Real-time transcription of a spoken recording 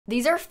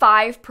These are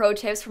 5 pro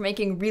tips for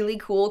making really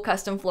cool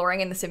custom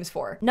flooring in The Sims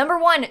 4. Number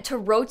 1, to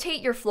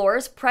rotate your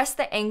floors, press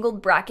the angled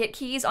bracket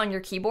keys on your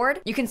keyboard.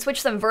 You can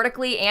switch them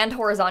vertically and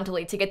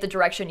horizontally to get the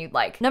direction you'd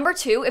like. Number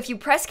 2, if you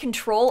press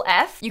Control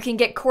F, you can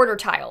get quarter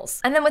tiles.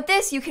 And then with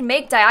this, you can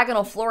make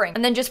diagonal flooring,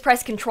 and then just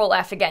press Control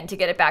F again to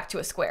get it back to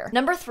a square.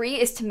 Number 3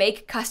 is to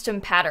make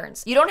custom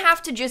patterns. You don't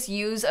have to just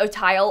use a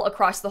tile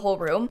across the whole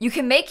room. You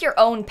can make your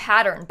own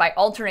pattern by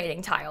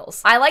alternating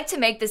tiles. I like to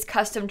make this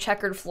custom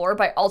checkered floor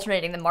by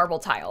alternating the marble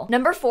tile.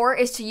 Number 4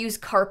 is to use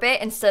carpet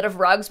instead of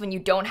rugs when you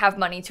don't have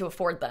money to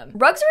afford them.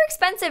 Rugs are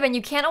expensive and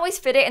you can't always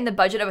fit it in the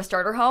budget of a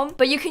starter home,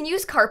 but you can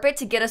use carpet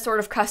to get a sort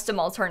of custom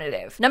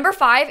alternative. Number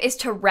 5 is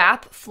to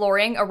wrap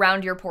flooring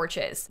around your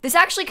porches. This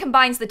actually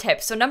combines the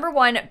tips. So number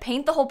 1,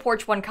 paint the whole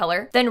porch one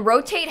color, then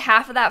rotate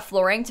half of that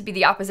flooring to be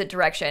the opposite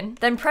direction,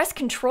 then press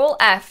Control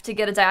F to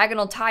get a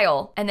diagonal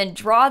tile, and then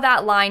draw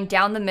that line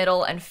down the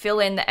middle and fill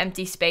in the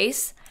empty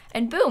space,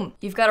 and boom,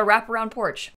 you've got a wraparound porch.